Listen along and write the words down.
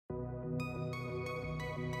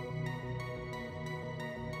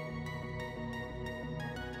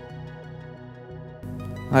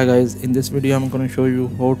Hi guys, in this video I'm going to show you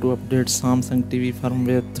how to update Samsung TV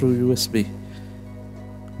firmware through USB.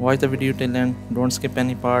 Watch the video till end, don't skip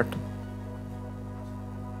any part.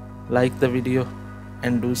 Like the video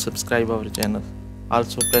and do subscribe our channel.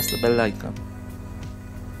 Also press the bell icon.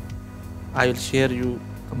 I will share you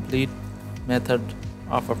complete method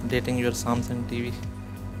of updating your Samsung TV.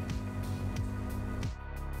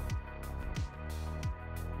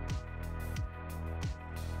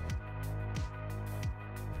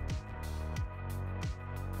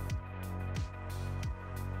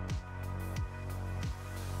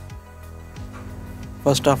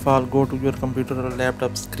 First of all, go to your computer or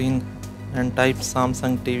laptop screen and type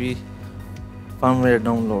Samsung TV firmware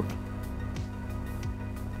download.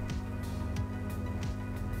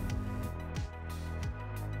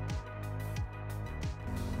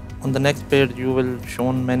 On the next page you will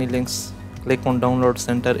shown many links. Click on download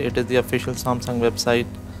center, it is the official Samsung website.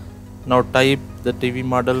 Now type the TV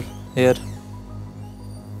model here.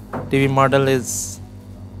 TV model is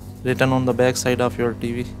written on the back side of your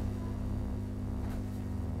TV.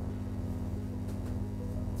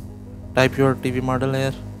 Type your TV model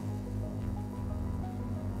here.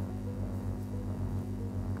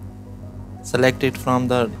 Select it from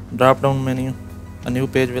the drop down menu. A new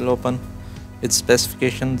page will open with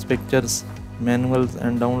specifications, pictures, manuals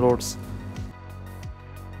and downloads.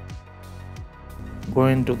 Go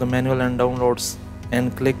into the manual and downloads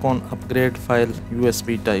and click on upgrade file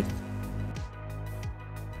USB type.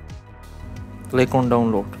 Click on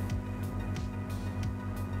download.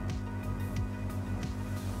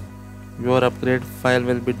 Your upgrade file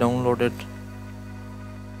will be downloaded.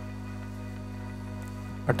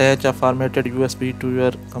 Attach a formatted USB to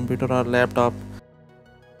your computer or laptop.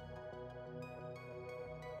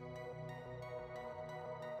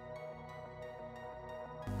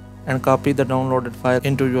 And copy the downloaded file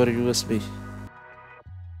into your USB.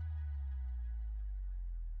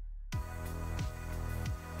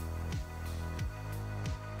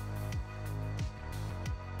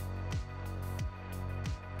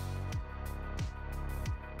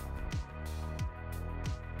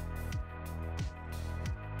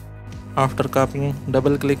 After copying,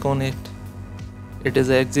 double click on it. It is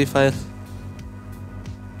a exe file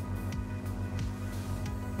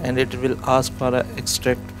and it will ask for a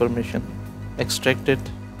extract permission. Extract it.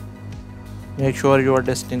 Make sure your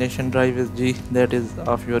destination drive is G, that is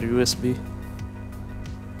of your USB.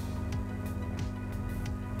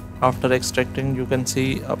 After extracting, you can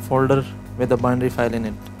see a folder with a binary file in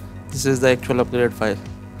it. This is the actual upgrade file.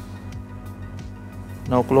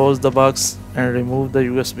 Now close the box and remove the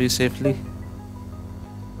USB safely.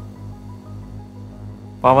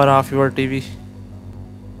 Power off your TV.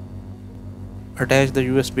 Attach the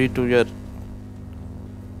USB to your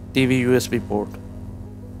TV USB port.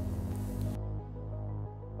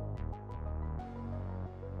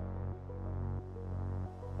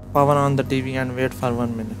 Power on the TV and wait for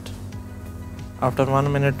 1 minute. After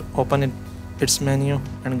 1 minute, open its menu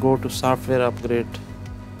and go to software upgrade.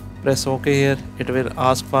 Press OK here. It will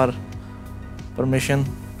ask for permission.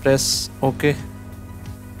 Press OK.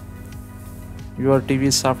 Your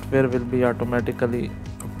TV software will be automatically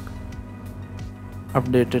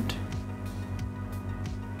updated.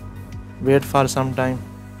 Wait for some time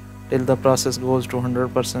till the process goes to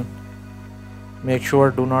 100%. Make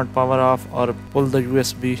sure do not power off or pull the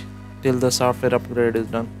USB till the software upgrade is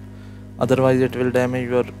done. Otherwise it will damage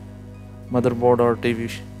your motherboard or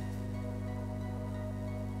TV.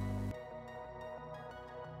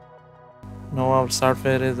 Now our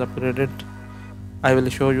software is upgraded. I will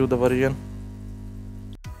show you the version.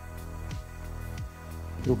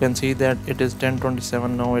 You can see that it is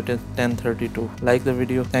 1027, now it is 1032. Like the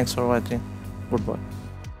video. Thanks for watching. Goodbye.